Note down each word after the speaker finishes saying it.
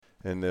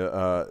And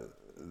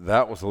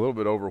that was a little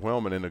bit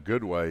overwhelming in a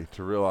good way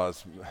to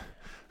realize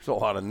there's a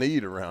lot of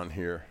need around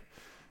here.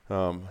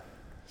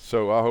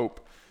 So I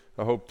hope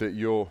that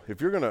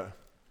if you're gonna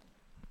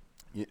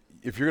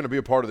be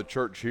a part of the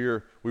church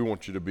here, we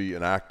want you to be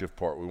an active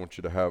part. We want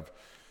you to have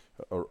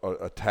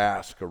a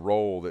task, a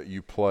role that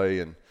you play,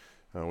 and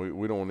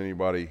we don't want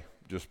anybody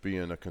just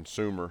being a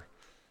consumer.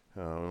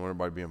 We want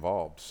everybody to be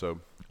involved. So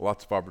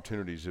lots of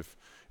opportunities.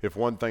 If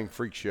one thing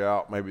freaks you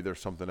out, maybe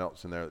there's something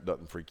else in there that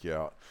doesn't freak you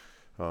out.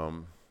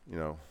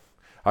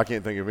 I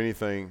can't think of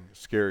anything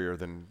scarier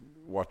than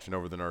watching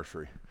over the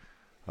nursery.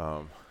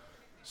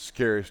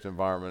 Scariest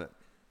environment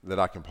that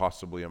I can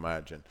possibly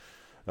imagine.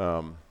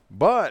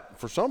 But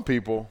for some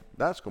people,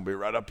 that's going to be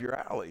right up your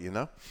alley,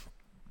 It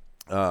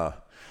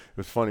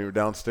was funny, we're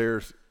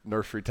downstairs,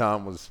 nursery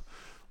time was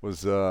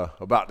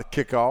about to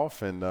kick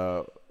off, and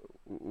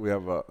we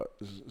have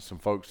some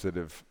folks that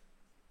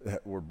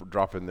were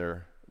dropping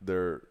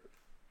their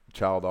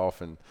child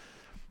off, and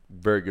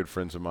very good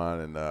friends of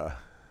mine,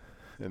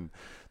 and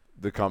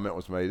the comment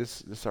was made,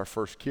 this is our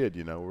first kid,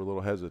 we're a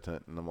little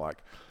hesitant, and I'm like,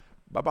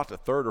 about the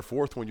third or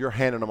fourth one, you're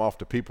handing them off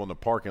to people in the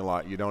parking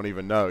lot you don't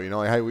even know.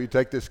 Like, hey, will you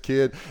take this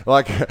kid?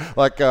 Like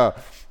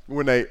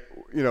when they,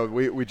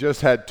 we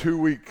just had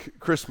 2-week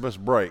Christmas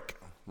break,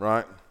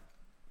 right?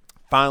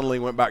 Finally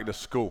went back to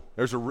school.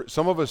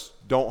 Some of us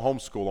don't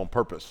homeschool on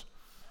purpose.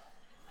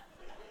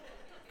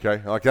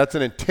 Okay, like that's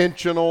an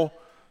intentional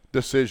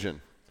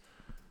decision.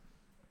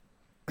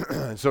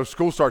 And so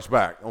school starts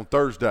back on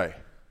Thursday,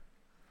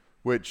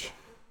 which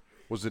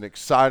was an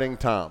exciting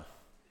time.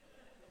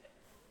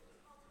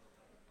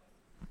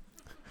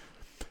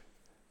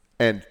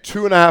 And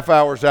 2.5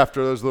 hours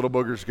after those little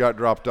boogers got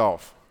dropped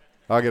off,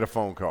 I get a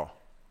phone call.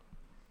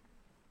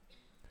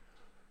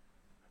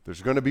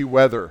 There's going to be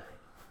weather.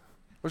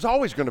 There's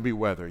always going to be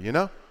weather,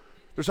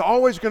 There's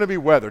always going to be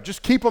weather.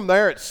 Just keep them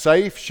there. It's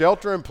safe,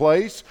 shelter in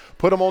place.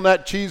 Put them on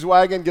that cheese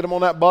wagon, get them on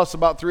that bus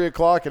about 3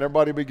 o'clock, and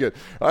everybody will be good.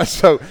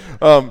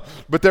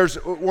 But there's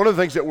one of the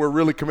things that we're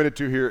really committed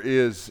to here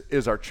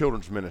is our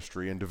children's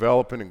ministry and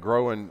developing and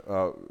growing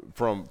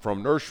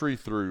from nursery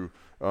through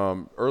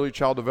early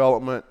child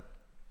development,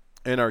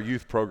 in our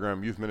youth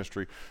program, youth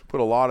ministry. Put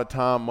a lot of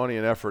time, money,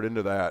 and effort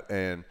into that.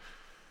 And,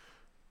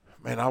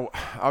 man,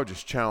 I would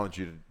just challenge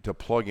you to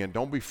plug in.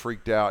 Don't be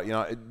freaked out.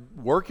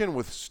 Working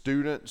with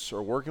students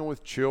or working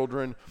with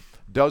children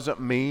doesn't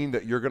mean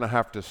that you're going to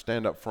have to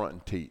stand up front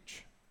and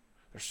teach.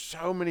 There's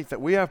so many things.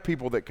 We have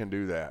people that can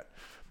do that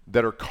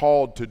are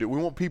called to do.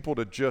 We want people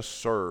to just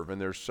serve.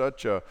 And there's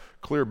such a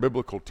clear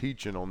biblical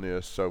teaching on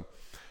this. So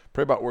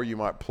pray about where you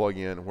might plug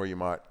in and where you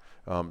might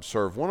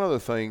serve. One other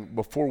thing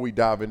before we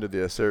dive into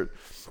this, when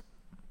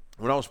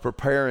I was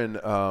preparing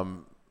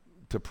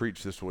to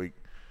preach this week,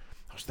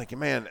 I was thinking,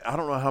 man, I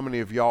don't know how many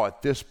of y'all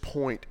at this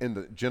point in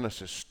the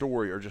Genesis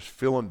story are just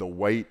feeling the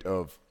weight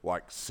of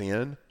like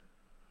sin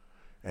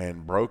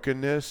and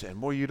brokenness. And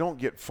boy, you don't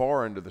get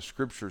far into the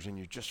scriptures and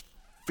you just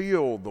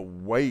feel the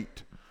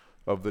weight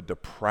of the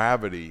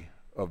depravity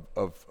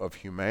of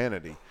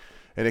humanity.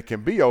 And it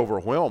can be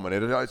overwhelming.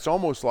 It's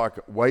almost like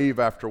wave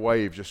after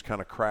wave just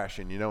kind of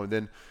crashing, And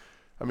then,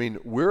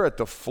 we're at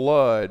the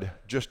flood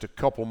just a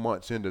couple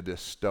months into this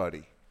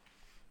study.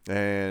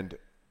 And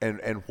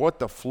what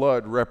the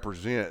flood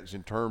represents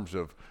in terms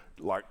of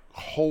like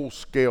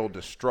whole-scale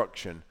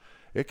destruction,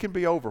 it can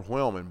be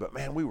overwhelming. But,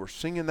 man, we were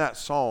singing that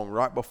song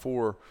right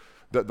before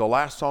the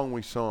last song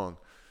we sung.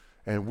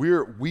 And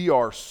we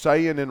are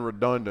saying in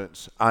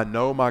redundance, I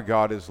know my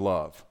God is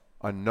love.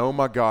 I know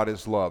my God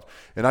is love.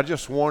 And I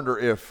just wonder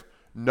if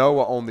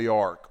Noah on the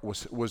ark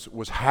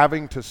was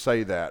having to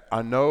say that.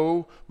 I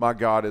know my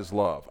God is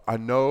love. I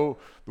know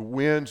the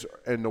winds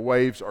and the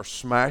waves are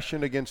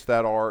smashing against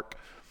that ark.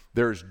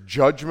 There's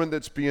judgment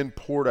that's being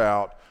poured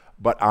out,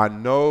 but I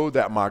know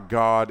that my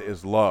God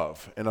is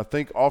love. And I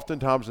think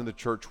oftentimes in the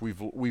church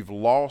we've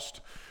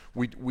lost,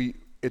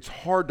 it's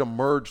hard to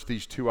merge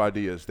these two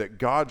ideas, that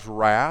God's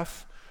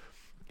wrath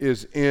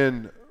is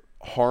in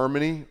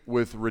harmony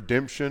with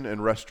redemption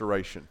and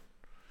restoration.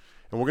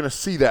 And we're going to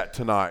see that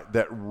tonight,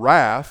 that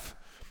wrath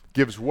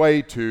gives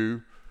way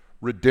to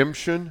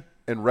redemption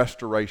and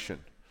restoration.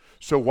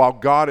 So while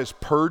God is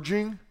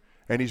purging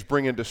and he's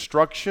bringing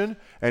destruction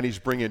and he's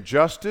bringing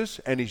justice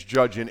and he's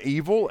judging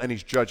evil and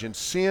he's judging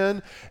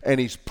sin and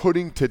he's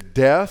putting to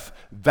death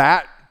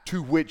that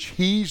to which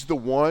he's the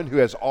one who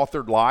has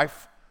authored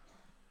life,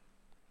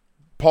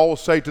 Paul will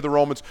say to the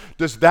Romans,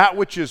 does that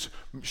which is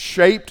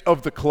shaped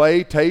of the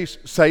clay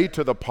say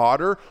to the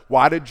potter,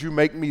 why did you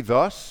make me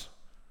thus?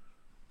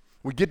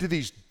 We get to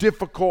these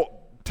difficult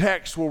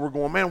texts where we're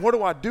going, man, what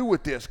do I do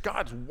with this?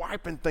 God's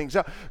wiping things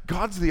out.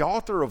 God's the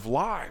author of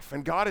life,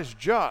 and God is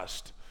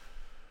just.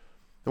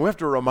 And we have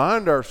to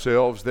remind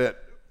ourselves that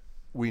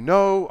we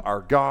know our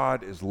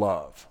God is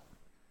love.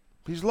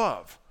 He's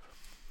love.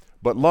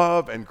 But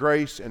love and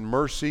grace and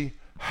mercy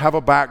have a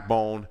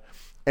backbone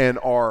and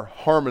are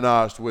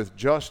harmonized with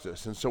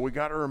justice. And so we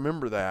got to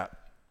remember that.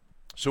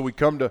 So we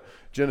come to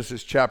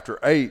Genesis chapter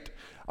 8.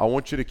 I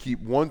want you to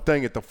keep one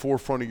thing at the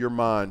forefront of your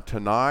mind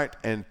tonight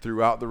and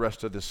throughout the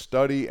rest of this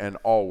study and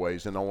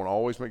always, and I want to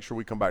always make sure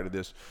we come back to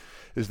this,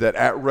 is that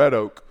at Red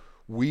Oak,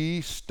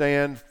 we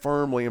stand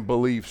firmly and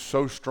believe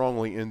so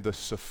strongly in the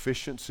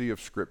sufficiency of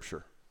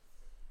Scripture.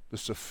 The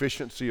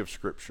sufficiency of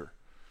Scripture.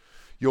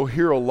 You'll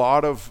hear a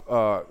lot of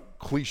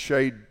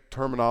cliched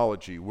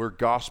terminology. We're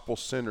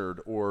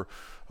gospel-centered, or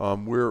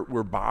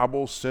we're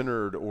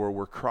Bible-centered, or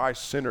we're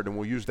Christ-centered, and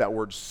we'll use that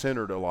word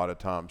centered a lot of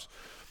times.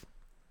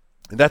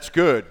 And that's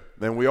good,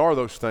 and we are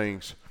those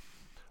things,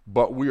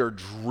 but we are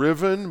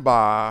driven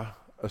by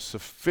a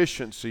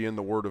sufficiency in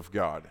the Word of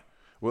God.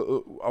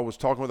 Well, I was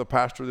talking with a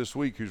pastor this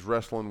week who's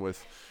wrestling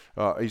with,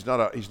 he's not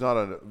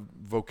a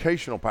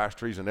vocational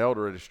pastor, he's an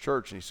elder at his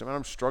church, and he said, man,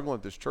 I'm struggling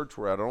at this church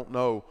we're at. I don't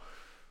know,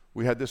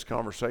 we had this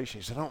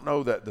conversation. He said, I don't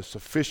know that the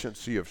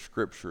sufficiency of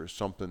Scripture is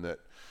something that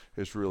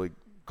is really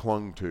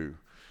clung to.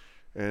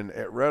 And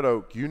at Red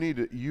Oak,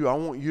 I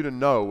want you to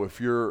know, if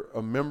you're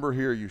a member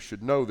here, you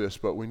should know this,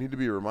 but we need to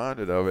be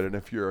reminded of it. And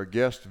if you're a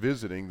guest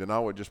visiting, then I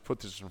would just put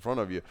this in front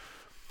of you.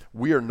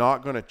 We are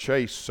not going to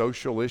chase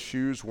social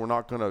issues. We're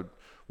not going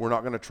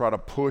to try to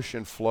push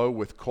and flow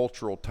with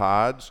cultural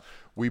tides.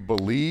 We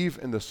believe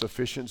in the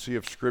sufficiency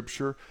of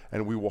Scripture,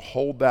 and we will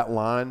hold that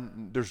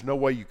line. There's no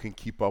way you can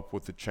keep up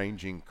with the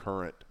changing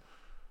current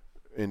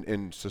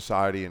in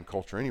society and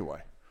culture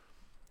anyway.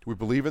 We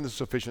believe in the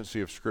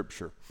sufficiency of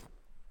Scripture.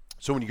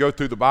 So when you go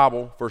through the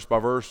Bible, verse by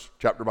verse,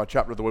 chapter by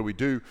chapter, the way we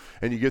do,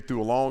 and you get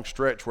through a long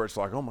stretch where it's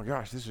like, oh my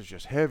gosh, this is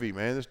just heavy,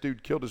 man. This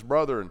dude killed his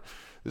brother, and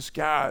this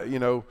guy,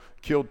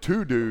 killed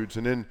two dudes,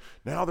 and then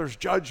now there's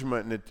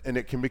judgment, and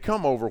it can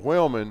become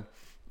overwhelming.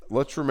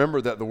 Let's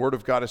remember that the Word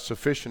of God is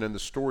sufficient, and the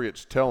story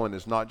it's telling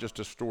is not just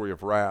a story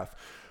of wrath,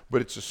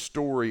 but it's a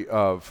story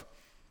of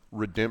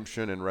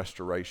redemption and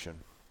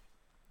restoration.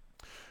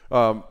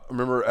 I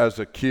remember as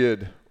a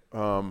kid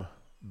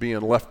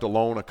being left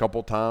alone a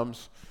couple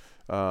times.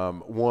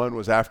 One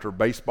was after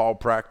baseball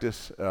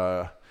practice,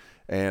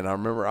 and I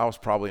remember I was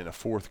probably in the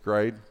fourth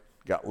grade,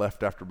 got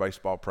left after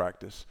baseball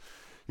practice.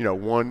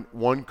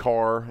 One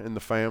car in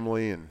the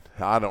family, and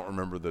I don't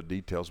remember the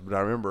details, but I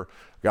remember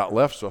got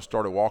left, so I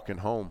started walking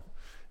home,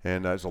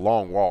 and it was a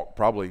long walk,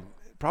 probably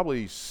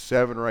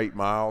 7 or 8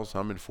 miles.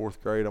 I'm in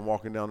fourth grade. I'm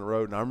walking down the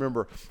road,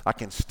 and I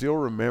can still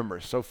remember.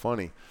 It's so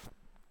funny.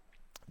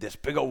 This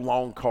big old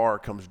long car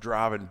comes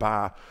driving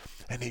by,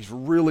 and these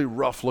really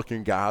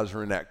rough-looking guys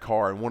are in that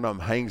car, and one of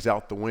them hangs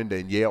out the window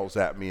and yells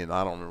at me, and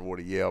I don't remember what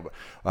he yelled, but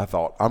I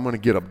thought, I'm going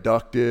to get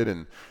abducted,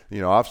 and,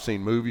 I've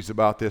seen movies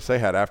about this. They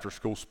had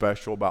after-school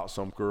special about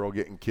some girl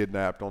getting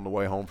kidnapped on the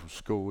way home from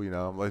school,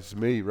 It's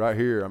me right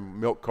here. I'm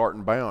milk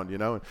carton bound,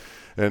 and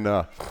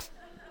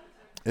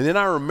then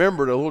I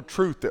remembered a little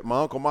truth that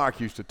my Uncle Mike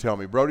used to tell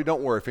me. Brody,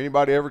 don't worry. If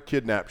anybody ever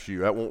kidnaps you,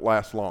 that won't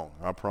last long,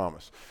 I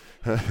promise.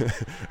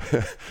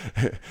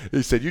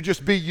 He said, you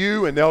just be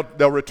you and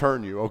they'll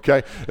return you,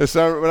 okay? And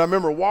so when I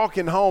remember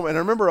walking home, and I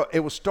remember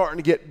it was starting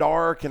to get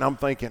dark, and I'm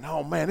thinking,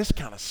 oh man, this is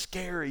kind of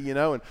scary, and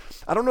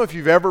I don't know if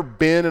you've ever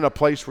been in a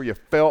place where you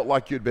felt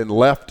like you'd been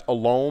left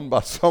alone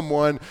by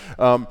someone,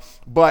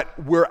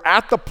 but we're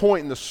at the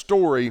point in the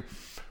story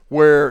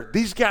where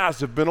these guys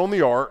have been on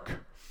the ark,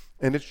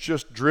 and it's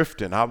just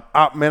drifting.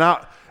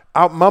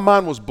 My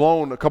mind was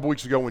blown a couple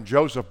weeks ago when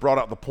Joseph brought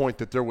out the point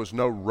that there was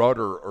no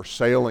rudder or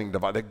sailing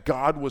device, that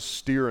God was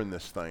steering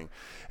this thing.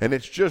 And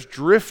it's just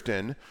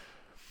drifting.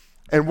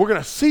 And we're going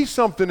to see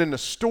something in the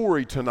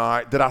story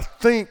tonight that I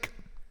think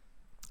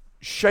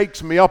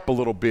shakes me up a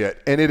little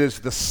bit. And it is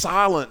the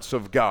silence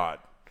of God.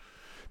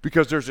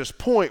 Because there's this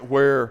point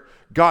where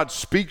God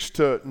speaks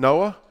to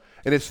Noah,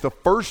 and it's the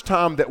first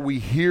time that we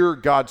hear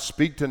God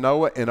speak to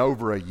Noah in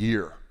over a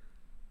year.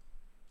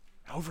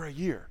 Over a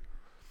year.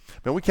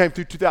 Man, we came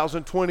through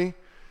 2020,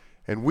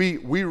 and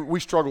we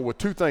struggled with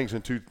two things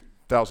in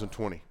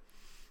 2020.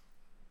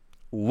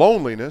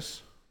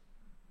 Loneliness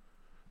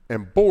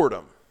and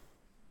boredom.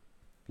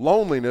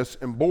 Loneliness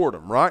and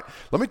boredom, right?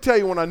 Let me tell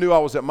you when I knew I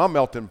was at my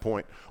melting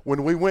point.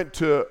 When we went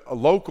to a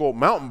local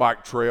mountain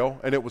bike trail,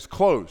 and it was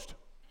closed.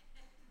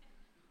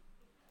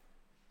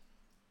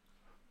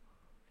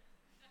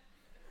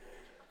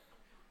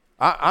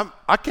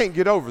 I can't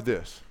get over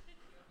this.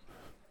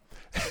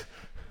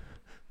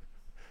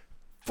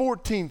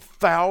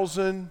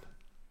 14,000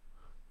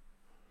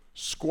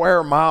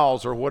 square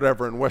miles or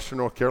whatever in Western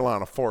North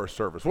Carolina Forest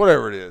Service,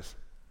 whatever it is.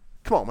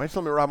 Come on, man, just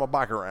let me ride my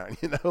bike around,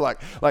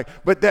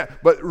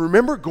 but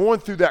remember going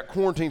through that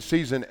quarantine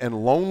season and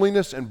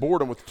loneliness and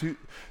boredom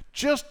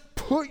just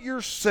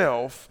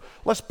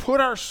let's put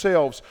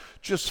ourselves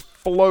just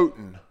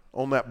floating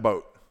on that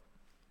boat.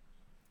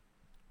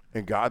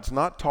 And God's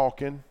not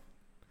talking.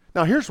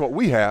 Now, here's what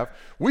we have.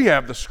 We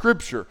have the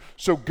Scripture.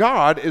 So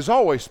God is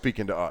always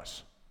speaking to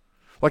us.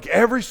 Like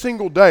every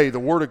single day, the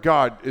Word of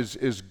God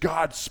is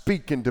God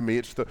speaking to me.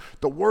 It's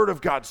the Word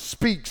of God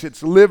speaks.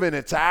 It's living.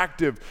 It's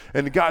active.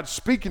 And God's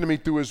speaking to me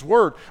through His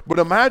Word. But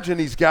imagine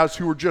these guys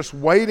who are just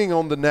waiting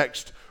on the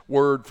next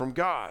word from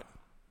God.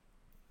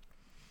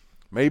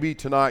 Maybe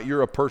tonight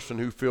you're a person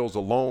who feels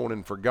alone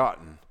and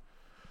forgotten.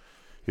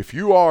 If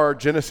you are,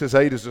 Genesis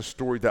 8 is a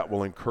story that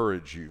will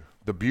encourage you.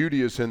 The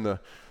beauty is in the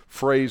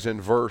phrase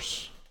in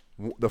verse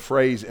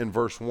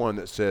 1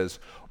 that says,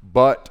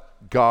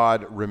 "But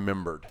God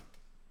remembered."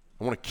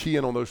 I want to key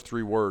in on those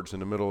three words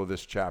in the middle of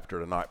this chapter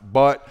tonight.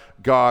 But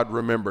God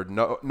remembered.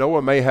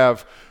 Noah may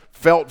have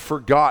felt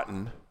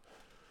forgotten,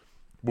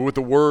 but with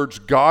the words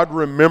God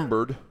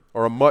remembered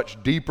are a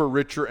much deeper,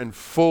 richer, and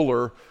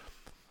fuller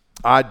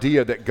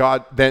idea that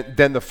God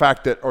than the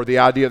fact that, or the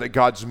idea that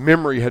God's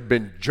memory had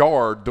been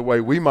jarred the way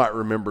we might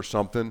remember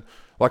something,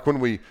 like when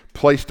we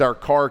placed our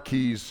car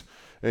keys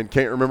and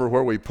can't remember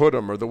where we put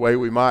them, or the way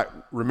we might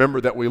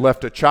remember that we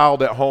left a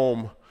child at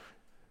home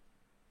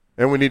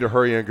and we need to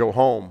hurry and go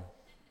home,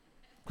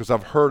 because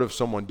I've heard of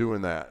someone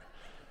doing that.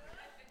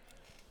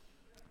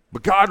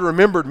 But God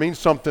remembered means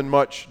something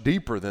much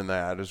deeper than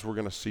that, as we're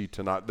going to see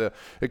tonight. The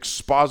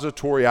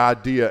expository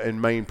idea and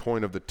main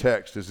point of the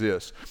text is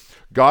this: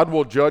 God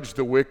will judge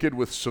the wicked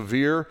with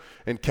severe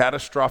and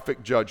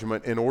catastrophic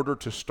judgment in order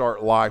to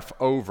start life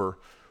over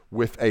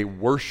with a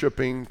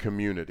worshiping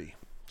community.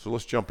 So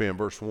let's jump in,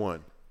 verse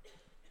 1.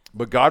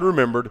 But God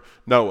remembered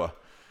Noah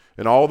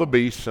and all the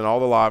beasts and all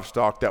the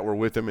livestock that were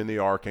with him in the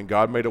ark, and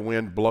God made a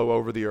wind blow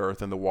over the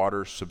earth, and the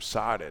waters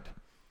subsided.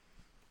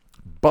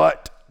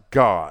 But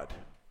God.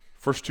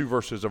 First two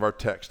verses of our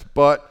text.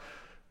 But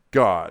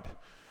God.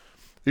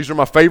 These are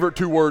my favorite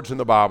two words in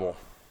the Bible.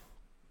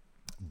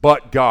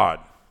 But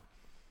God.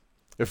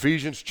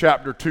 Ephesians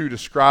chapter 2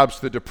 describes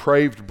the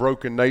depraved,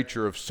 broken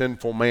nature of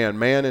sinful man.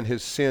 Man in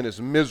his sin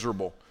is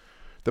miserable.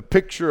 The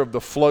picture of the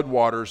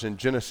floodwaters in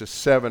Genesis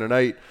 7 and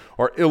 8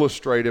 are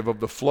illustrative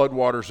of the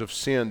floodwaters of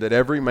sin that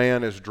every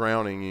man is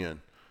drowning in.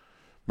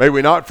 May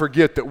we not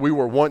forget that we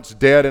were once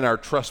dead in our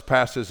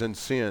trespasses and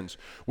sins.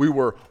 We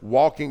were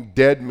walking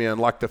dead men,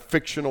 like the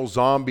fictional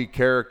zombie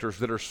characters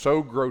that are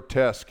so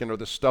grotesque and are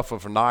the stuff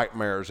of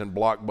nightmares and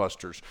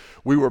blockbusters.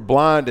 We were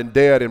blind and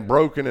dead and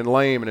broken and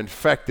lame and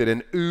infected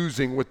and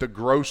oozing with the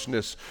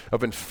grossness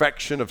of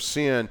infection of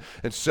sin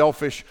and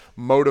selfish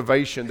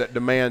motivation that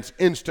demands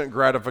instant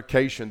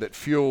gratification that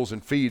fuels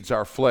and feeds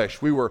our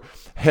flesh. We were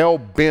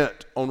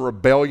hell-bent on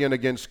rebellion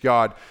against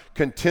God,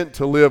 content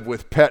to live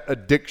with pet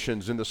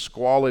addictions in the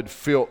squalid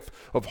filth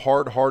of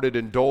hard-hearted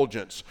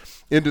indulgence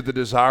into the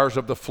desires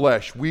of the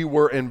flesh. We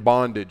were in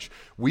bondage.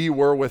 We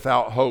were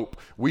without hope.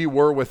 We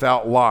were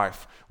without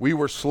life. We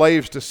were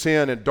slaves to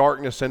sin and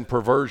darkness and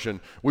perversion.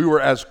 We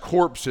were as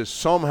corpses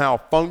somehow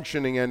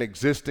functioning and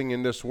existing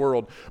in this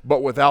world,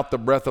 but without the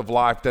breath of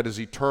life that is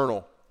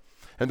eternal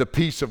and the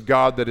peace of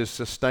God that is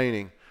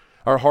sustaining.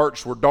 Our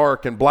hearts were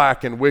dark and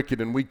black and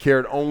wicked, and we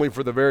cared only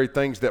for the very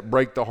things that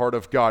break the heart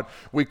of God.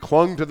 We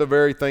clung to the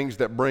very things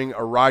that bring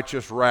a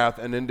righteous wrath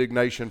and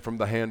indignation from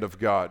the hand of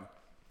God.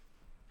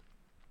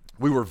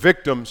 We were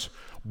victims,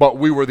 but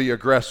we were the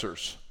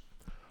aggressors.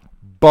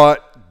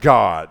 But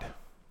God.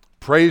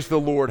 Praise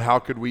the Lord, how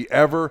could we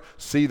ever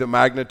see the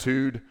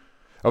magnitude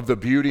of the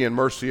beauty and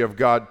mercy of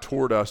God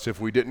toward us if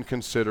we didn't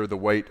consider the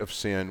weight of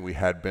sin we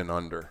had been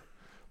under?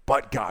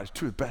 But God,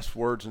 two of the best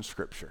words in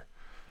Scripture.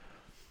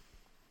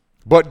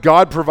 But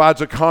God provides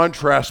a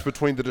contrast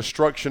between the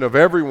destruction of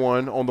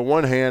everyone on the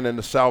one hand and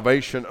the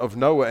salvation of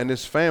Noah and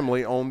his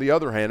family on the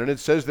other hand. And it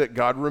says that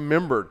God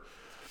remembered.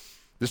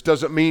 This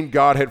doesn't mean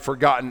God had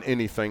forgotten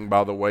anything,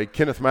 by the way.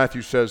 Kenneth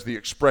Matthews says the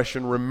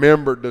expression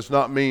remembered does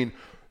not mean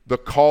the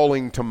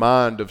calling to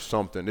mind of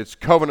something. It's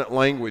covenant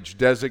language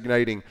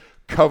designating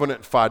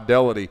covenant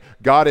fidelity.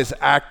 God is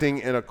acting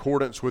in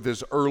accordance with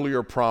his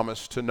earlier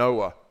promise to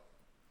Noah.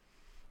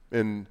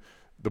 In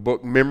the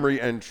book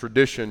Memory and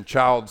Tradition,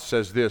 Childs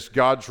says this: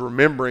 God's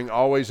remembering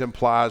always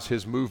implies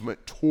his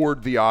movement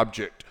toward the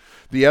object.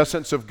 The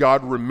essence of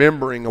God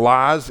remembering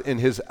lies in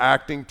his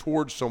acting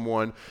towards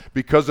someone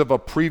because of a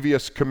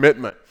previous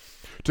commitment.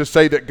 To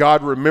say that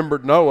God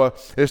remembered Noah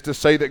is to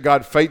say that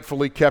God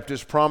faithfully kept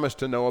his promise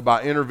to Noah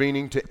by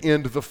intervening to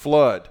end the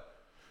flood.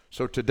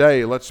 So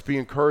today, let's be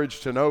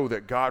encouraged to know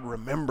that God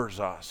remembers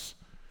us.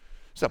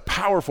 It's a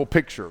powerful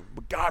picture,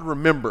 but God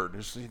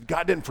remembered.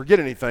 God didn't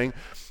forget anything.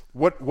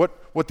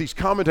 What these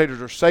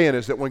commentators are saying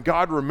is that when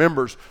God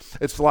remembers,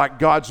 it's like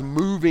God's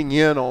moving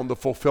in on the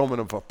fulfillment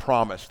of a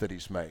promise that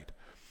he's made.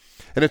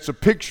 And it's a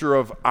picture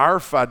of our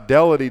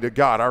fidelity to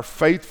God, our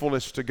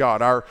faithfulness to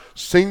God, our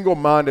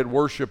single-minded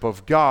worship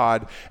of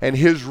God, and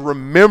his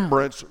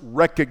remembrance,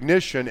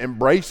 recognition,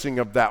 embracing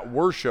of that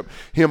worship,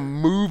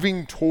 him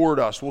moving toward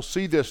us. We'll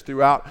see this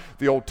throughout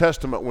the Old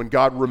Testament when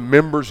God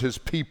remembers his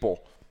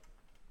people.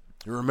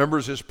 He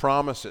remembers his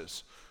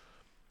promises.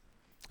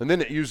 And then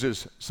it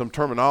uses some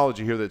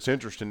terminology here that's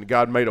interesting.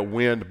 God made a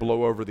wind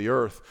blow over the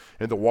earth,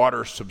 and the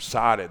waters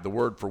subsided. The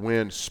word for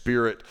wind,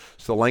 spirit,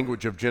 it's the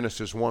language of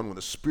Genesis 1, when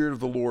the Spirit of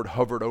the Lord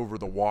hovered over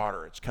the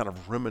water. It's kind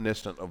of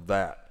reminiscent of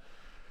that.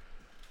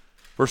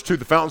 Verse 2,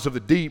 the fountains of the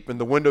deep and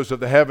the windows of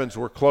the heavens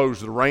were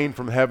closed. The rain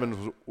from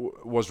heaven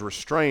was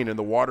restrained, and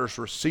the waters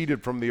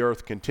receded from the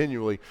earth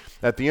continually.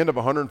 At the end of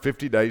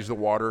 150 days, the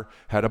water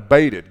had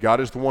abated. God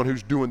is the one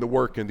who's doing the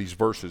work in these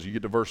verses. You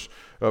get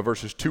to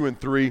verses 2 and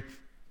 3.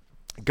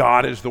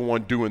 God is the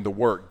one doing the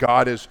work.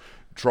 God is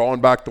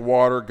drawing back the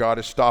water. God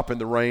is stopping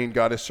the rain.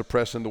 God is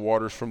suppressing the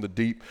waters from the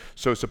deep.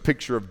 So it's a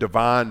picture of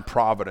divine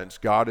providence.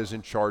 God is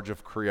in charge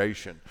of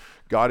creation.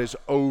 God is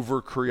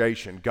over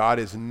creation. God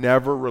is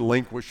never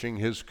relinquishing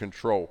his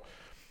control.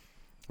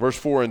 Verse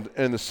 4, in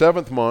the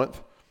 7th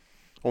month,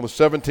 on the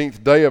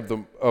 17th day of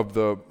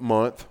the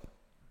month,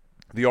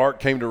 the ark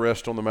came to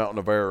rest on the mountain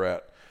of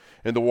Ararat.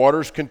 And the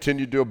waters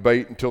continued to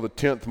abate until the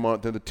 10th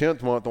month. In the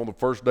 10th month, on the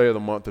first day of the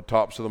month, the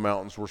tops of the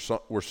mountains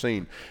were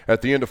seen.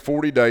 At the end of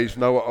 40 days,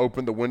 Noah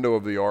opened the window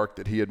of the ark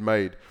that he had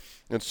made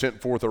and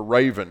sent forth a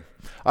raven.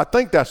 I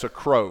think that's a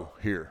crow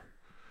here.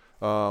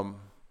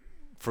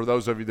 For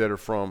those of you that are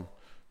from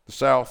the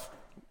south,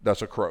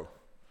 that's a crow.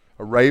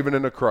 A raven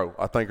and a crow,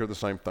 I think, are the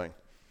same thing.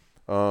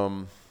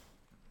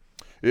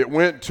 It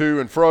went to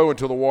and fro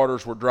until the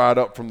waters were dried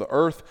up from the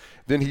earth.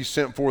 Then he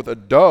sent forth a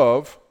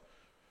dove.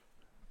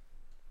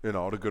 And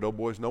all the good old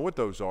boys know what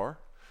those are.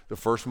 The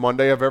first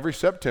Monday of every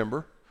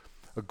September,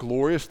 a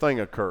glorious thing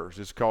occurs.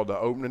 It's called the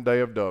opening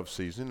day of dove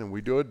season, and we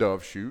do a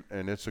dove shoot,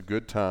 and it's a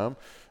good time.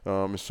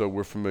 So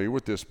we're familiar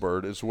with this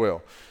bird as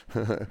well.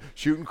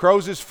 Shooting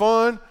crows is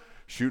fun.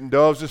 Shooting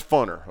doves is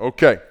funner.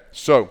 Okay,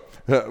 so,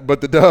 but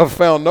the dove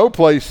found no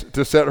place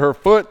to set her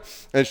foot,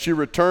 and she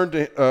returned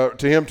to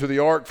him to the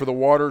ark, for the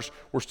waters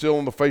were still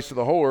on the face of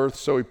the whole earth.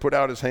 So he put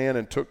out his hand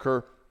and took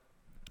her,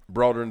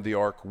 brought her into the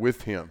ark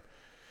with him.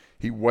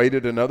 He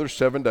waited another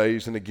 7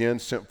 days and again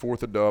sent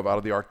forth a dove out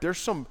of the ark. There's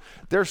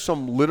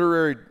some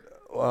literary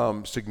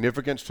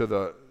significance to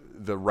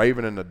the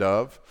raven and the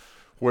dove,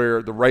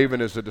 where the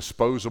raven is a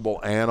disposable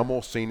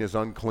animal seen as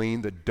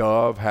unclean. The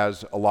dove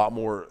has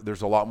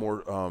there's a lot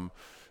more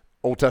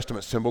Old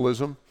Testament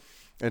symbolism.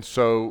 And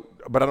so,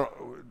 but I don't,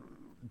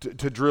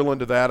 to drill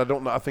into that, I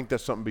don't know. I think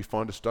that's something to be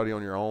fun to study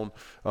on your own.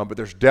 But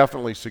there's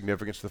definitely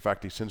significance to the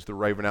fact he sends the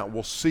raven out.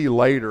 We'll see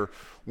later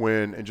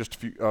when, in just a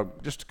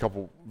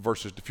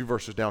few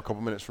verses down, a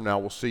couple minutes from now,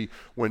 we'll see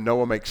when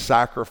Noah makes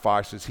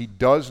sacrifices. He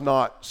does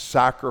not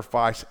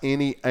sacrifice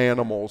any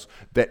animals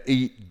that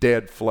eat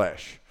dead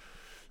flesh.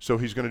 So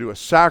he's going to do a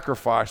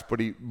sacrifice,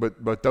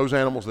 but those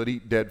animals that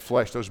eat dead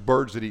flesh, those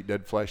birds that eat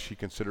dead flesh, he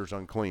considers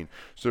unclean.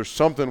 So there's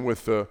something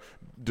with the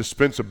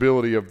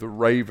dispensability of the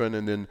raven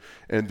and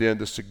then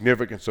the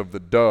significance of the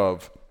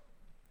dove.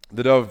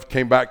 The dove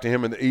came back to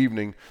him in the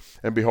evening,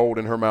 and behold,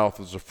 in her mouth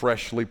was a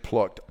freshly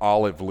plucked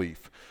olive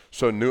leaf.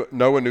 So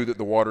Noah knew that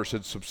the waters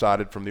had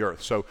subsided from the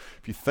earth. So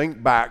if you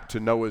think back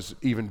to Noah's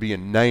even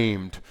being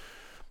named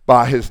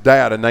by his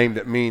dad, a name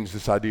that means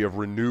this idea of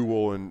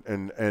renewal,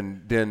 and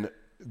then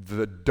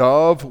the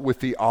dove with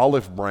the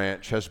olive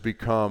branch has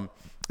become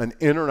an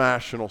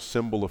international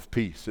symbol of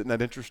peace. Isn't that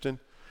interesting?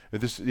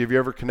 Have you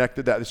ever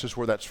connected that? This is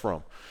where that's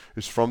from.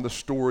 It's from the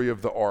story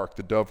of the ark.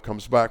 The dove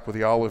comes back with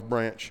the olive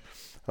branch.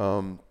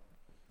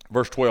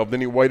 Verse 12,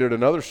 then he waited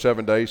another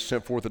 7 days,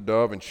 sent forth a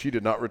dove, and she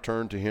did not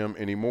return to him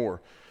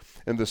anymore.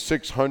 In the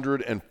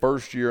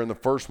 601st year, in the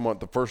first month,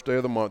 the first day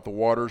of the month, the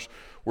waters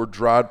were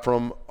dried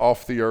from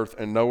off the earth,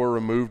 and Noah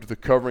removed the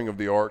covering of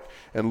the ark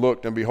and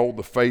looked, and behold,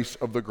 the face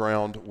of the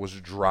ground was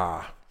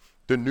dry.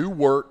 The new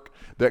work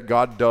that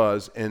God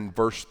does in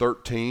verse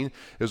 13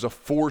 is a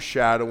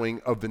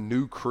foreshadowing of the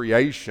new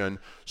creation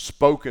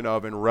spoken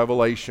of in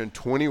Revelation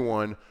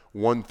 21,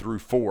 1 through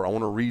 4. I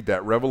want to read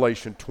that.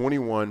 Revelation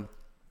 21,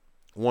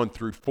 1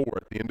 through 4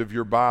 at the end of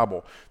your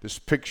Bible. This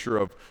picture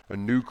of a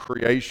new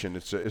creation.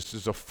 This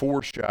is a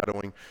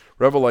foreshadowing.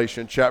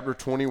 Revelation chapter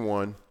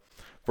 21,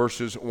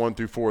 verses 1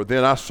 through 4.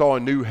 Then I saw a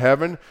new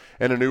heaven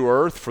and a new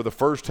earth, for the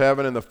first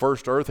heaven and the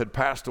first earth had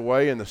passed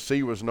away, and the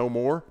sea was no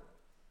more.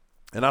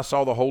 And I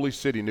saw the holy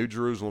city, New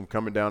Jerusalem,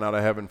 coming down out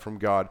of heaven from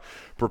God,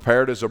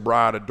 prepared as a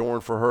bride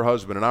adorned for her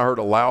husband. And I heard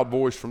a loud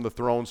voice from the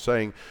throne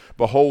saying,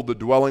 behold, the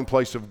dwelling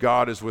place of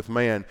God is with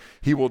man.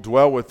 He will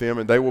dwell with them,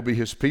 and they will be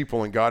his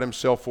people, and God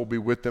himself will be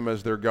with them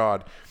as their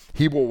God.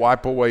 He will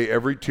wipe away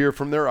every tear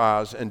from their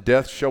eyes, and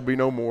death shall be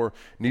no more.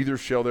 Neither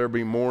shall there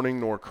be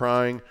mourning, nor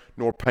crying,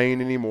 nor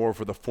pain any more,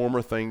 for the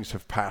former things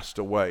have passed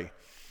away.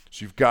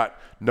 So you've got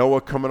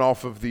Noah coming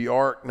off of the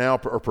ark now,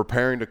 or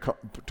preparing to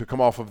come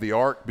off of the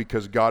ark,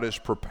 because God is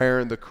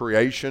preparing the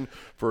creation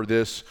for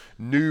this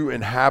new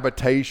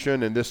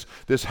inhabitation. And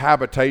this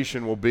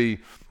habitation will be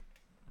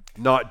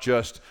not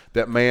just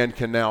that man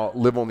can now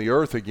live on the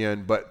earth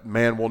again, but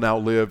man will now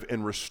live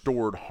in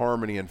restored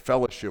harmony and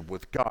fellowship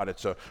with God.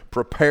 It's a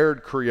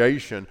prepared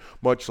creation,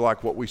 much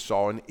like what we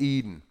saw in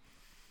Eden.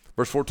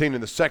 Verse 14,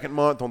 in the second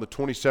month, on the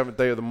 27th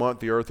day of the month,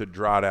 the earth had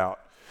dried out.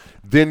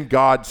 Then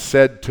God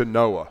said to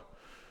Noah,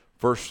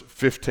 verse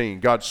 15,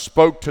 God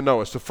spoke to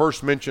Noah. It's the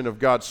first mention of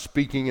God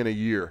speaking in a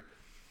year.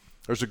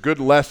 There's a good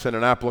lesson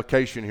and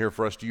application here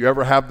for us. Do you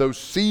ever have those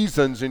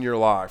seasons in your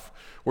life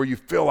where you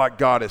feel like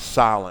God is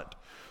silent?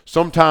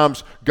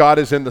 Sometimes God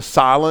is in the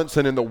silence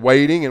and in the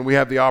waiting, and we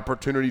have the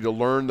opportunity to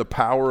learn the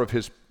power of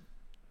his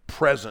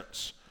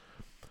presence.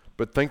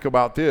 But think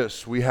about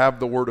this. We have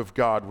the Word of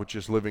God, which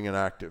is living and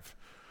active.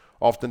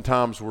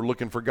 Oftentimes we're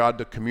looking for God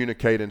to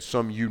communicate in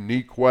some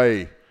unique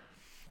way.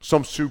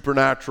 some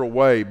supernatural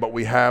way, but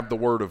we have the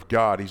Word of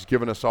God. He's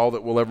given us all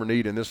that we'll ever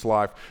need in this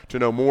life to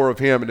know more of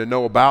Him and to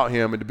know about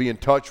Him and to be in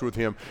touch with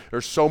Him.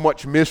 There's so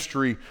much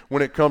mystery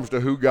when it comes to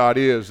who God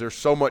is. There's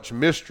so much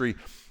mystery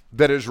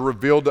that is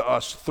revealed to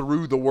us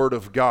through the Word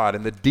of God.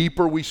 And the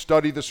deeper we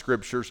study the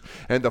Scriptures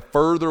and the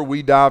further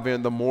we dive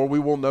in, the more we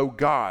will know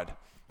God,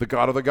 the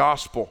God of the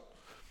gospel.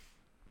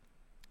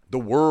 The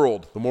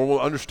world, the more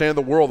we'll understand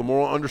the world, the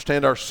more we'll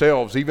understand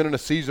ourselves. Even in a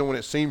season when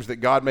it seems that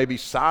God may be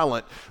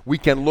silent, we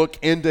can look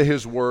into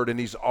His Word, and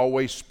He's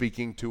always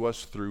speaking to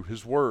us through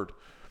His Word.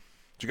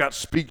 So God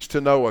speaks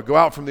to Noah, go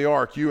out from the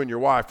ark, you and your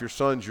wife, your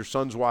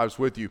sons' wives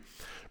with you.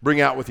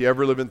 Bring out with you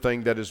every living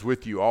thing that is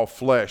with you, all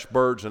flesh,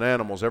 birds and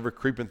animals, every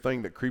creeping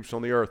thing that creeps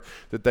on the earth,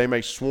 that they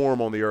may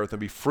swarm on the earth and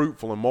be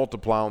fruitful and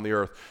multiply on the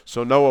earth.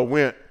 So Noah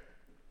went.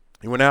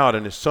 He went out,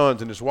 and his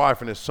sons and his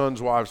wife and his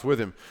sons' wives with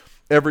him.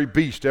 Every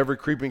beast, every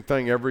creeping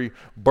thing, every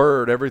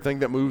bird, everything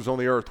that moves on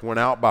the earth went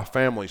out by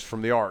families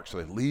from the ark. So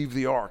they leave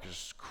the ark.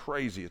 It's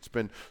crazy. It's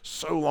been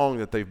so long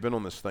that they've been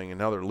on this thing, and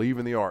now they're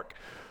leaving the ark.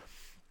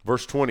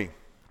 Verse 20.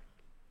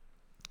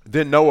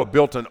 Then Noah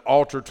built an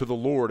altar to the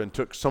Lord and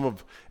took some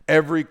of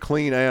every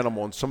clean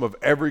animal and some of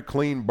every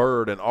clean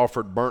bird and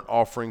offered burnt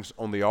offerings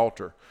on the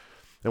altar.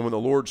 And when the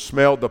Lord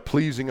smelled the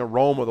pleasing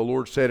aroma, the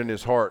Lord said in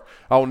his heart,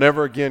 I will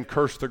never again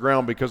curse the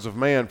ground because of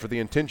man, for the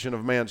intention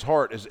of man's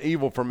heart is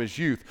evil from his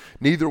youth.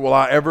 Neither will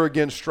I ever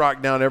again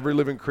strike down every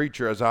living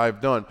creature as I have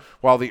done,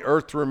 while the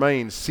earth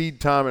remains, seed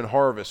time and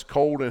harvest,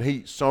 cold and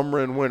heat, summer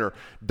and winter,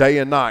 day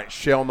and night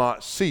shall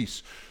not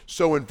cease.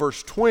 So in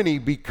verse 20,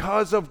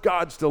 because of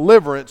God's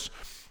deliverance,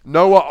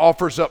 Noah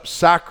offers up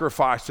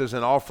sacrifices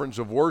and offerings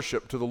of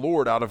worship to the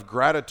Lord out of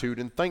gratitude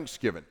and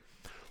thanksgiving,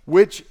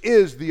 which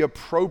is the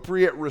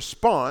appropriate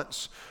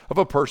response of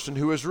a person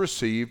who has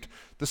received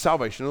the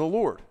salvation of the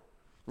Lord.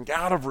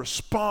 Out of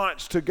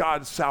response to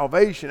God's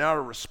salvation, out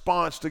of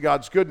response to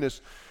God's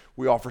goodness,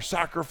 we offer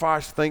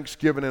sacrifice,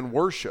 thanksgiving, and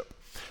worship.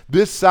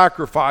 This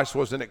sacrifice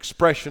was an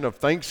expression of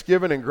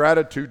thanksgiving and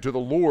gratitude to the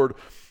Lord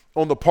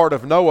on the part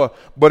of Noah,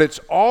 but it's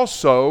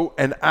also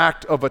an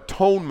act of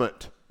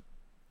atonement.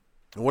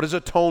 What is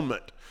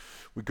atonement?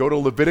 We go to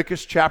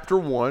Leviticus chapter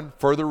 1,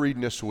 further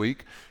reading this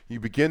week. You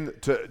begin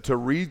to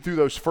read through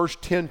those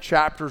first 10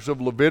 chapters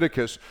of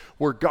Leviticus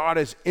where God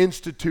is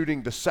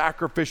instituting the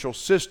sacrificial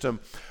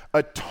system.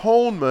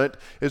 Atonement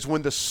is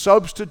when the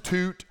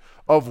substitute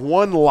of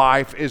one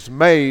life is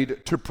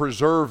made to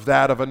preserve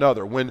that of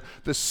another. When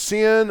the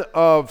sin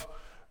of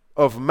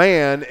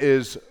man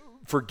is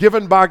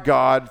forgiven by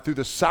God through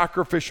the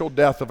sacrificial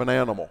death of an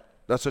animal.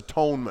 That's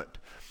atonement.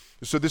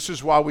 So this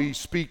is why we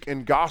speak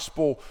in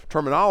gospel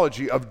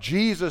terminology of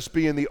Jesus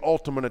being the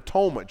ultimate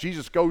atonement.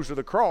 Jesus goes to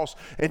the cross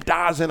and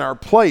dies in our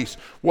place.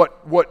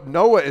 What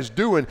Noah is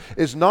doing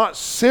is not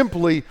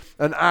simply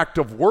an act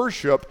of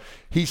worship.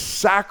 He's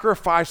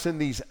sacrificing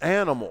these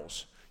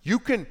animals. You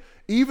can,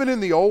 even in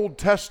the Old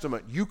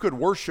Testament, you could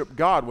worship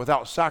God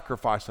without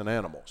sacrificing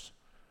animals.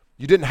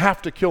 You didn't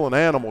have to kill an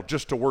animal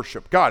just to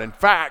worship God. In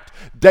fact,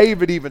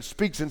 David even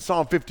speaks in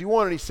Psalm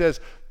 51 and he says,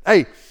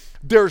 hey,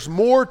 there's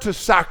more to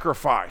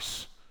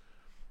sacrifice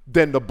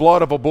than the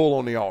blood of a bull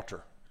on the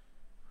altar.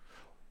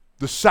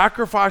 The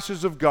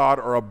sacrifices of God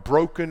are a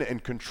broken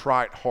and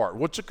contrite heart.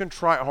 What's a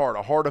contrite heart?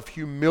 A heart of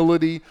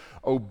humility,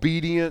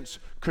 obedience,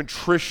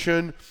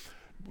 contrition,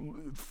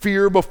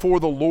 fear before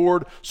the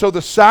Lord. So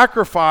the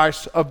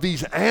sacrifice of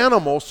these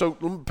animals, so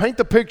paint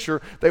the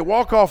picture, they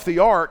walk off the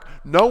ark,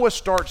 Noah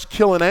starts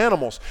killing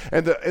animals.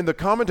 And the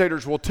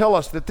commentators will tell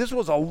us that this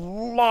was a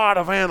lot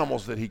of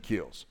animals that he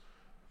kills.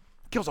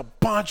 Kills a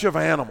bunch of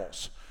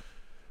animals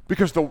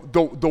because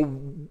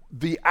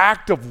the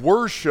act of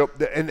worship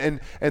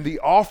and the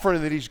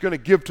offering that he's going to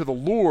give to the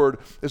Lord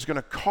is going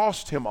to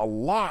cost him a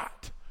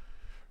lot.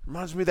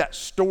 Reminds me of that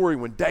story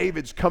when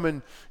David's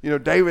coming,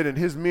 David and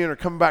his men are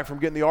coming back from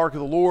getting the ark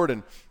of the Lord,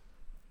 and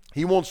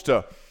he wants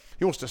to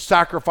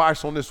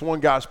sacrifice on this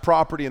one guy's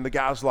property, and the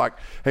guy's like,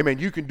 hey man,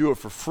 you can do it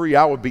for free,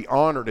 I would be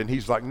honored. And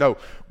he's like, no,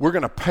 we're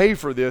going to pay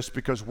for this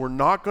because we're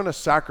not going to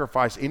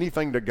sacrifice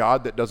anything to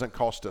God that doesn't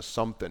cost us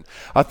something.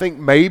 I think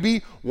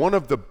maybe one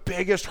of the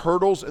biggest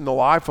hurdles in the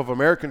life of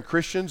American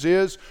Christians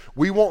is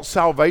we want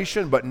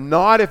salvation, but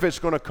not if it's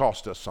going to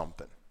cost us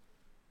something.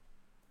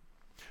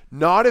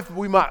 Not if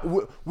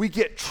we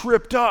get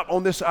tripped up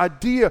on this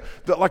idea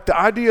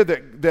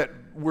that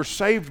we're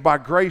saved by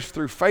grace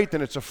through faith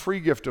and it's a free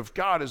gift of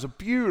God is a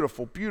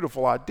beautiful,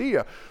 beautiful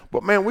idea.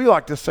 But man, we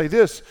like to say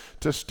this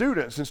to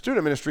students in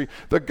student ministry.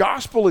 The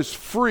gospel is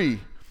free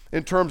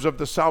in terms of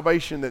the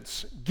salvation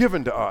that's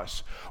given to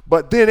us.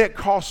 But then it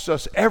costs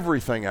us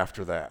everything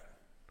after that.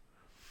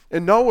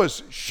 And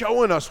Noah's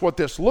showing us what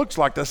this looks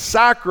like. The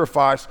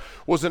sacrifice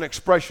was an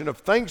expression of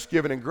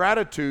thanksgiving and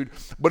gratitude,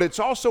 but it's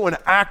also an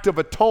act of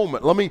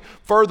atonement. Let me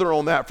further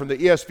on that from the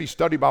ESV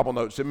Study Bible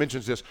Notes. It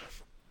mentions this.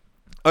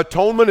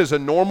 Atonement is a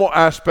normal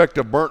aspect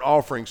of burnt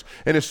offerings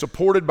and is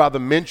supported by the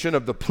mention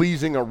of the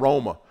pleasing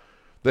aroma.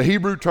 The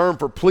Hebrew term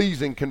for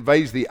pleasing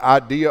conveys the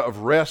idea of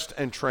rest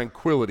and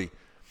tranquility.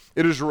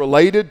 It is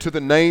related to the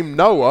name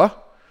Noah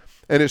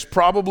and is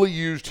probably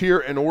used here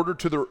in order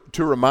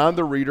to remind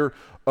the reader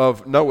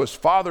of Noah's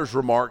father's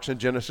remarks in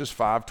Genesis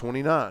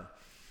 5:29.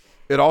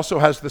 It also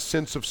has the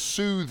sense of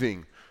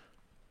soothing.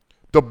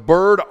 The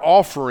bird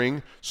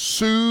offering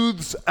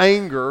soothes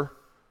anger,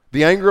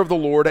 the anger of the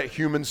Lord at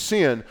human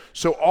sin.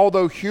 So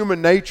although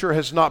human nature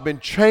has not been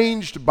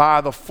changed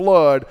by the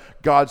flood,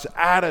 God's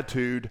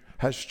attitude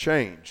has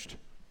changed.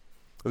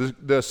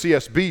 The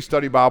CSB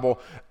Study Bible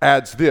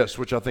adds this,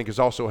 which I think is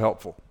also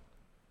helpful.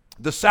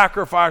 The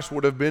sacrifice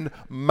would have been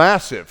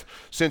massive,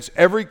 since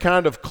every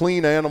kind of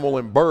clean animal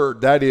and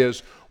bird, that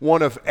is,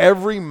 one of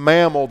every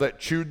mammal that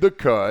chewed the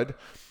cud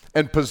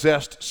and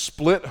possessed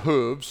split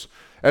hooves,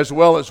 as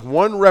well as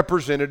one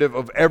representative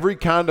of every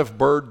kind of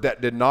bird that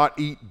did not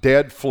eat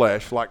dead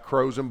flesh, like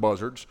crows and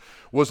buzzards,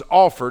 was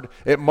offered.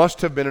 It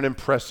must have been an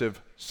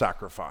impressive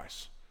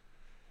sacrifice.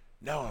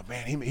 No,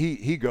 man,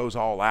 he goes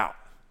all out.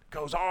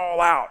 Goes all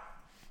out.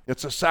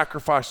 It's a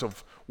sacrifice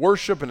of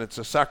worship, and it's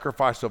a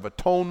sacrifice of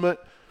atonement.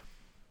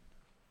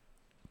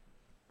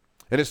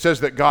 And it says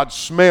that God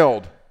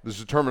smelled, this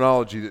is the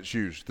terminology that's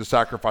used, the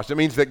sacrifice. It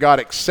means that God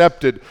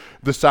accepted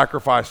the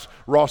sacrifice.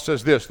 Ross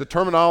says this, the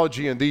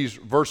terminology in these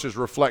verses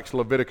reflects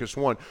Leviticus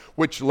 1,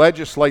 which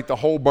legislate the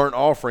whole burnt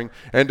offering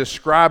and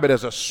describe it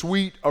as a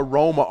sweet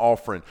aroma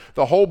offering.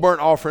 The whole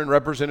burnt offering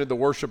represented the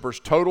worshiper's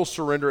total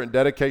surrender and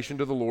dedication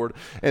to the Lord,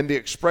 and the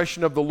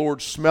expression of the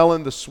Lord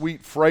smelling the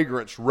sweet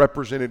fragrance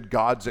represented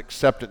God's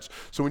acceptance.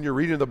 So when you're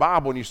reading the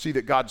Bible and you see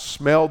that God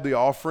smelled the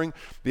offering,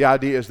 the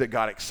idea is that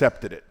God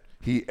accepted it.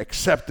 He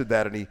accepted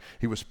that, and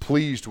he was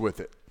pleased with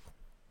it.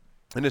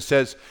 And it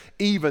says,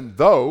 even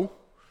though,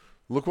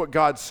 look what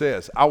God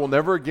says, I will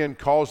never again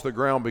cause the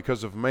ground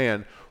because of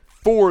man,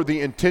 for the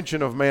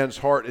intention of man's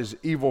heart is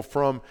evil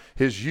from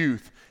his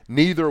youth.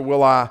 Neither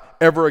will I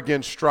ever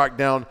again strike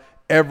down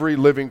every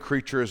living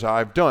creature as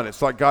I've done.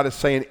 It's like God is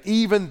saying,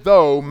 even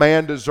though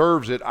man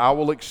deserves it, I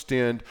will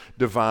extend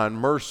divine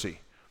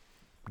mercy.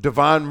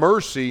 Divine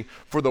mercy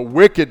for the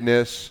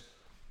wickedness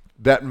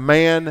that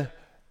man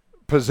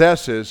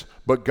possesses,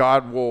 but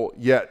God will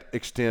yet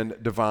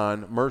extend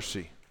divine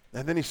mercy.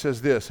 And then he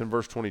says this in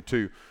verse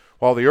 22,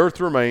 while the earth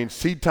remains,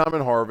 seed time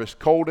and harvest,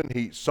 cold and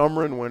heat,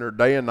 summer and winter,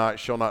 day and night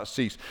shall not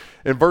cease.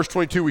 In verse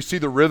 22, we see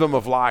the rhythm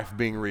of life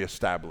being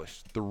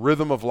reestablished. The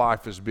rhythm of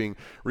life is being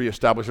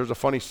reestablished. There's a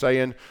funny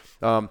saying,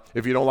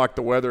 if you don't like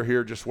the weather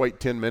here, just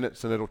wait 10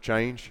 minutes and it'll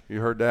change.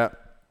 You heard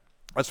that?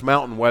 That's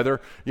mountain weather.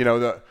 You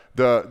know,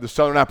 the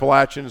southern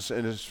Appalachians,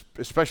 and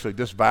especially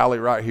this valley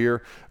right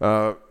here,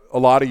 a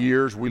lot of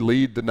years we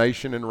lead the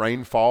nation in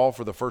rainfall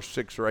for the first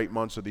 6 or 8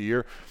 months of the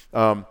year.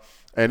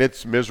 And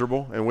it's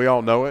miserable, and we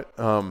all know it.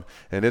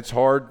 And it's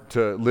hard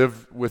to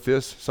live with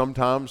this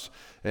sometimes,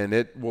 and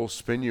it will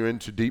spin you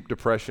into deep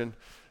depression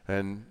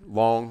and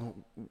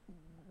long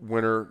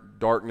winter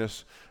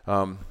darkness.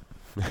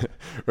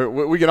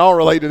 We can all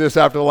relate to this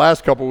after the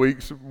last couple of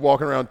weeks,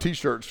 walking around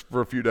T-shirts for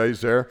a few days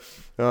there.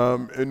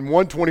 In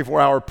one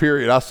 24-hour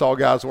period, I saw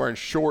guys wearing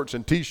shorts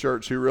and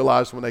T-shirts who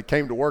realized when they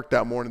came to work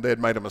that morning they had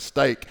made a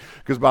mistake,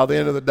 because by the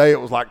end of the day it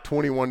was like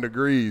 21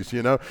 degrees,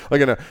 you know,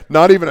 like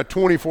not even a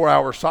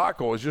 24-hour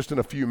cycle, it's just in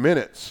a few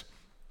minutes.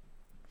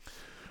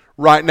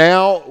 Right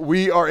now,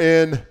 we are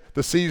in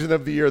the season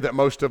of the year that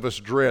most of us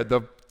dread.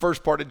 The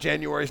first part of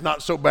January is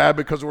not so bad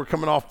because we're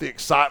coming off the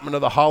excitement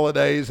of the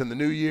holidays and the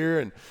new year,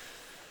 and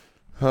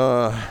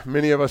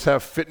many of us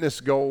have fitness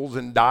goals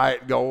and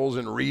diet goals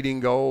and reading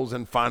goals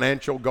and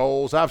financial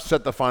goals. I've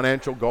set the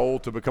financial goal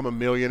to become a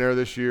millionaire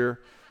this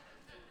year.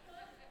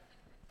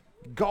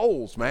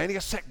 Goals, man. You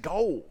got to set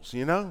goals,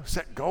 you know?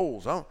 Set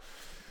goals.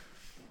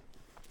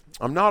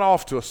 I'm not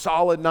off to a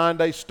solid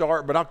 9-day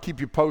start, but I'll keep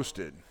you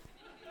posted.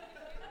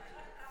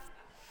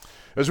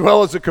 As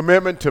well as a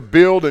commitment to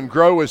build and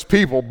grow as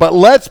people. But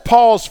let's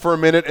pause for a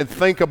minute and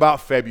think about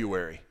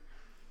February.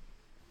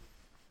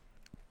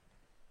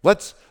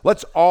 Let's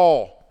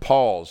all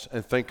pause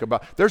and think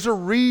about, there's a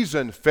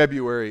reason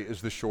February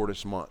is the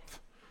shortest month.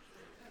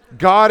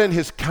 God in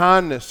his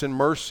kindness and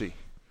mercy.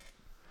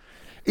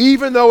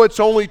 Even though it's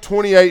only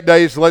 28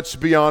 days, let's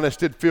be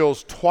honest, it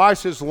feels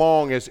twice as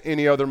long as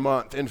any other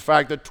month. In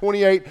fact, the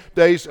 28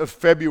 days of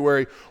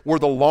February were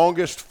the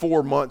longest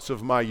 4 months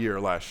of my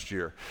year last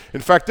year. In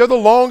fact, they're the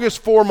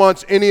longest 4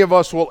 months any of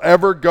us will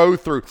ever go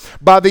through.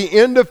 By the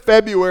end of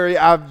February,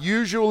 I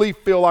usually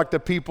feel like the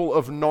people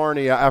of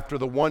Narnia after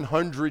the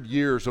 100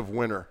 years of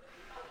winter.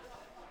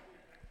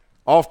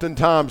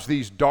 Oftentimes,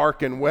 these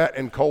dark and wet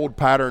and cold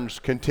patterns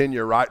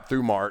continue right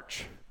through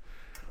March.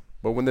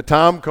 But when the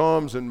time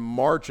comes and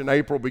March and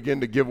April begin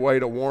to give way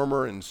to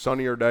warmer and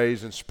sunnier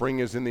days and spring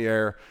is in the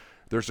air,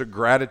 there's a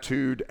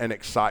gratitude and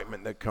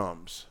excitement that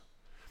comes.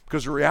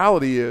 Because the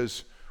reality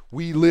is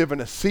we live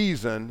in a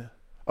season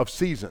of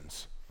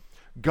seasons.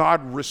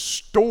 God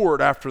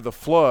restored after the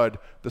flood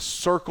the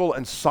circle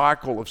and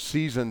cycle of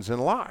seasons in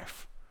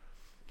life.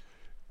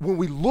 When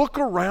we look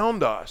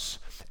around us,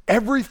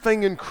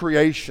 everything in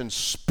creation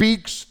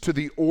speaks to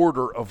the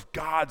order of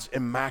God's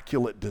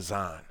immaculate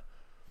design.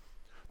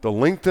 The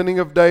lengthening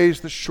of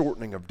days, the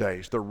shortening of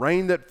days, the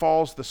rain that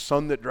falls, the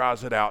sun that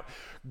dries it out.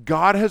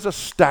 God has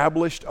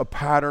established a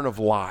pattern of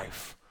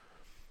life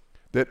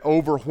that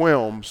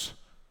overwhelms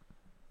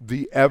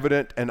the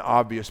evident and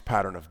obvious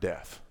pattern of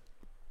death.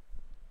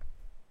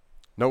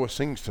 Noah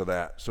sings to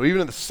that. So even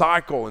in the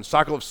cycle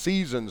of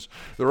seasons,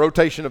 the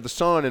rotation of the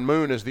sun and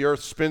moon as the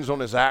earth spins on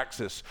his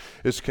axis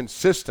is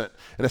consistent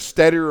and a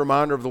steady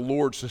reminder of the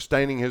Lord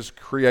sustaining his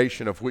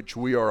creation of which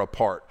we are a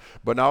part.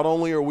 But not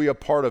only are we a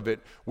part of it,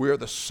 we are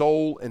the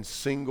sole and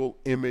single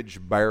image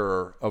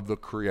bearer of the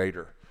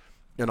Creator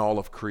in all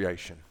of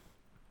creation.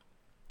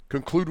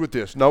 Conclude with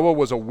this. Noah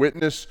was a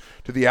witness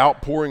to the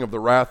outpouring of the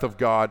wrath of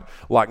God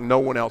like no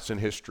one else in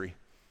history.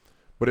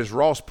 But as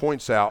Ross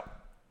points out,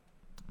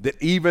 that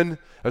even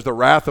as the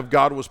wrath of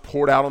God was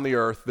poured out on the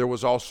earth, there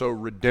was also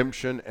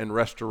redemption and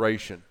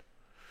restoration.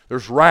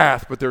 There's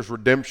wrath, but there's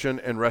redemption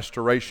and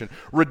restoration.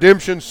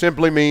 Redemption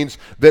simply means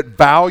that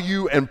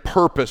value and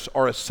purpose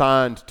are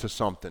assigned to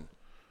something.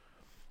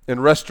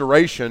 And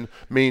restoration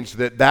means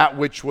that that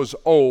which was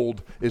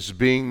old is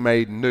being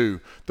made new.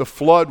 The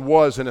flood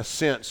was, in a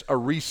sense, a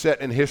reset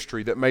in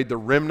history that made the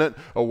remnant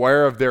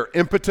aware of their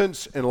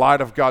impotence in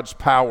light of God's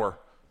power.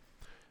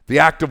 The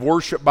act of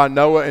worship by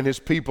Noah and his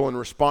people in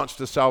response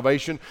to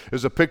salvation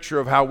is a picture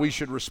of how we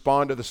should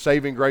respond to the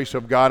saving grace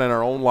of God in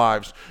our own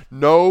lives.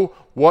 Noah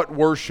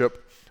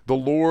worshiped the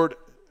Lord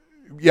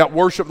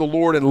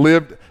and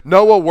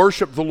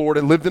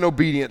lived in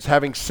obedience,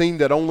 having seen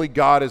that only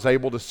God is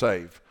able to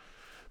save,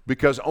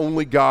 because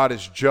only God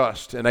is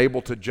just and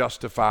able to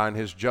justify in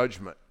his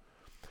judgment.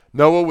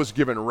 Noah was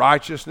given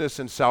righteousness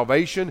and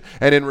salvation,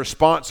 and in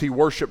response he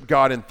worshiped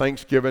God in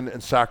thanksgiving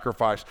and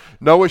sacrifice.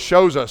 Noah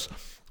shows us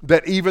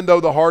that even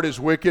though the heart is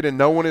wicked and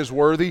no one is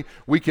worthy,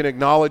 we can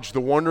acknowledge the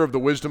wonder of the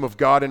wisdom of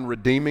God in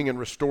redeeming and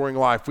restoring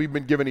life. We've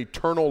been given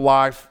eternal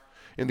life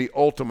in the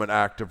ultimate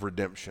act of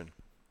redemption.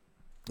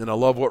 And I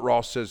love what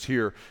Ross says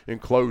here in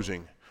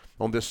closing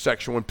on this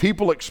section. When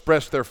people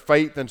express their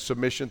faith and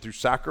submission through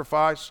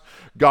sacrifice,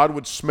 God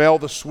would smell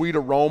the sweet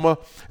aroma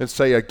and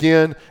say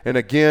again and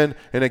again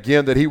and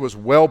again that he was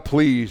well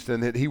pleased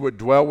and that he would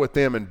dwell with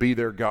them and be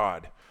their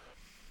God.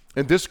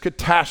 In this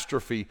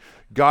catastrophe,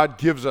 God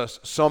gives us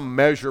some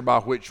measure by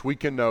which we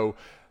can know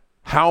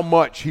how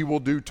much he will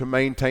do to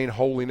maintain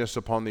holiness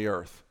upon the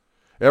earth.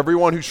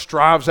 Everyone who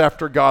strives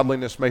after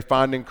godliness may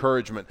find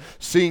encouragement,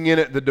 seeing in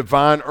it the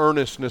divine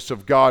earnestness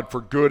of God for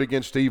good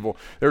against evil.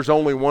 There's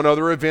only one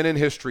other event in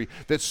history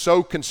that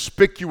so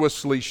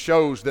conspicuously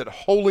shows that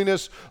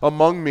holiness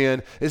among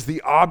men is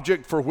the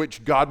object for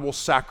which God will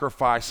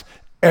sacrifice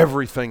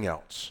everything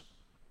else.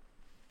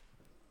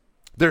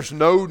 There's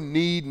no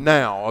need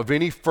now of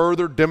any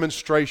further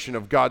demonstration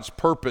of God's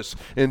purpose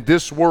in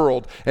this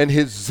world and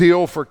his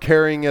zeal for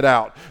carrying it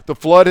out. The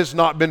flood has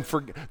been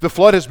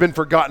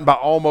forgotten by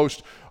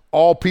almost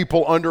all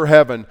people under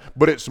heaven,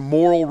 but its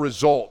moral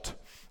result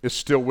is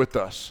still with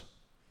us.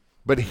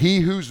 But he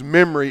whose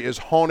memory is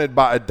haunted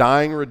by a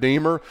dying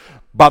Redeemer,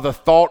 by the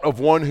thought of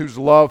one whose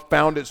love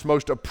found its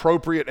most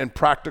appropriate and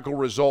practical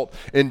result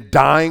in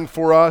dying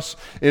for us,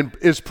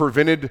 is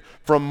prevented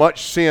from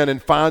much sin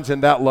and finds in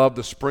that love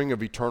the spring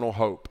of eternal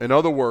hope. In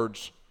other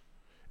words,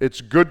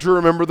 it's good to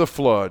remember the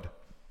flood,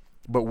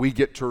 but we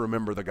get to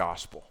remember the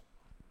gospel.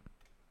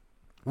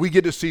 We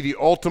get to see the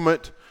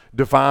ultimate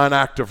divine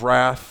act of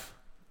wrath,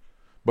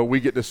 but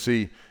we get to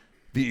see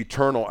the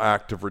eternal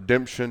act of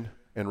redemption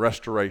and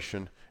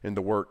restoration in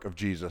the work of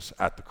Jesus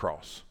at the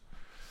cross.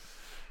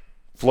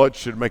 Flood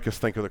should make us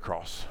think of the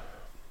cross.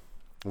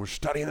 When we're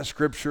studying the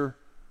scripture,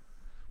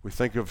 we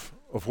think of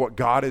what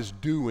God is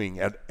doing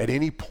at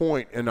any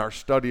point in our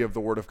study of the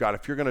Word of God.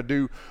 If you're going to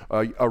do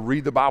a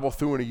Read the Bible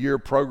Through in a Year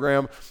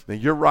program, then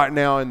you're right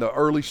now in the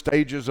early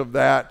stages of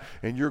that,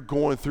 and you're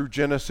going through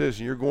Genesis,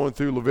 and you're going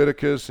through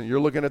Leviticus, and you're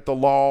looking at the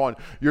law, and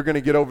you're going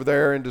to get over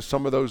there into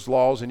some of those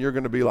laws, and you're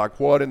going to be like,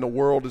 what in the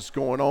world is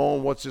going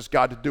on? What's this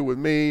got to do with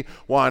me?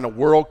 Why in the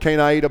world can't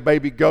I eat a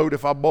baby goat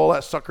if I boil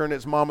that sucker in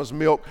its mama's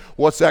milk?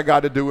 What's that got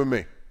to do with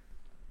me?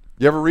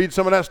 You ever read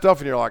some of that stuff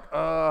and you're like,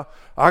 I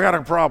got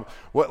a problem.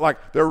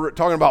 Like they're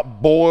talking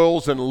about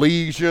boils and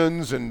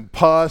lesions and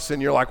pus,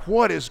 and you're like,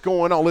 what is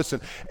going on? Listen,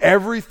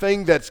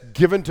 everything that's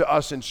given to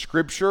us in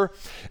Scripture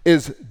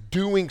is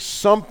doing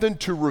something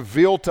to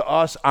reveal to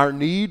us our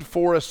need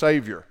for a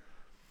Savior.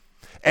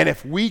 And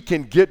if we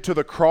can get to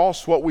the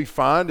cross, what we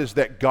find is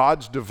that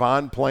God's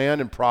divine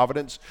plan and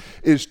providence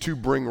is to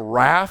bring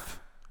wrath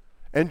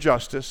and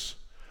justice,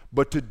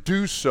 but to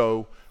do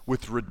so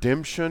with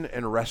redemption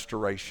and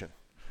restoration,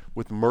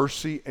 with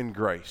mercy and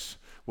grace,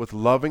 with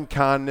loving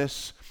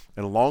kindness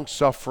and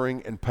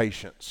long-suffering and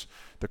patience.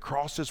 The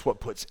cross is what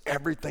puts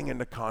everything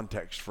into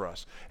context for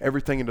us,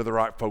 everything into the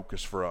right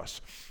focus for us.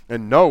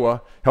 And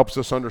Noah helps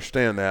us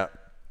understand that,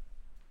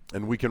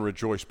 and we can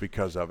rejoice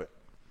because of it.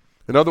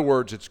 In other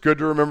words, it's good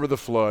to remember the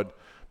flood,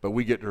 but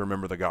we get to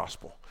remember the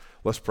gospel.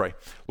 Let's pray.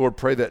 Lord,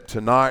 pray that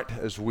tonight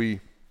as we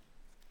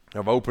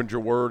have opened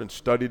your word and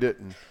studied it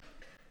and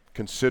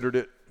considered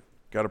it,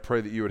 God, I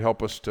pray that you would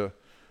help us to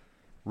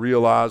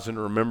realize and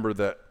remember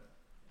that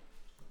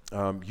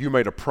you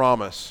made a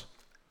promise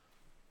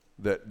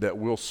that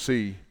we'll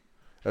see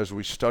as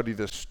we study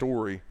this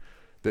story,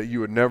 that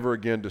you would never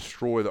again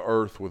destroy the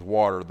earth with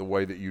water the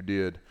way that you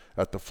did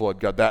at the flood.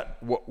 God,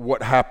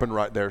 what happened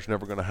right there is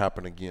never going to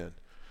happen again.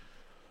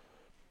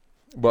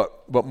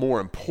 But more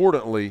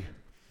importantly,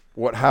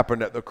 what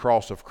happened at the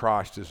cross of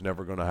Christ is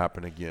never going to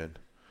happen again.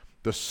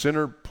 The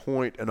center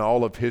point in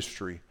all of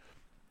history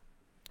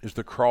is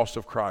the cross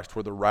of Christ,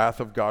 where the wrath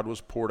of God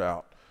was poured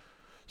out,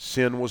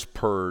 sin was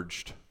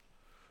purged,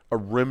 a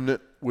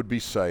remnant would be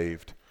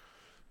saved,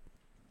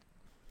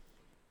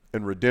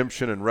 and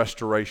redemption and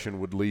restoration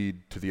would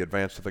lead to the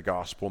advance of the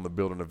gospel and the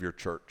building of your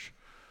church.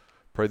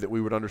 Pray that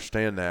we would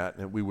understand that,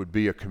 and we would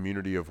be a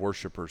community of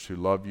worshipers who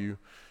love you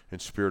in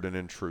spirit and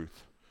in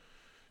truth.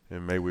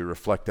 And may we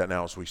reflect that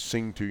now as we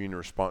sing to you in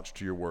response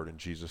to your word. In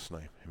Jesus'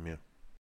 name, amen.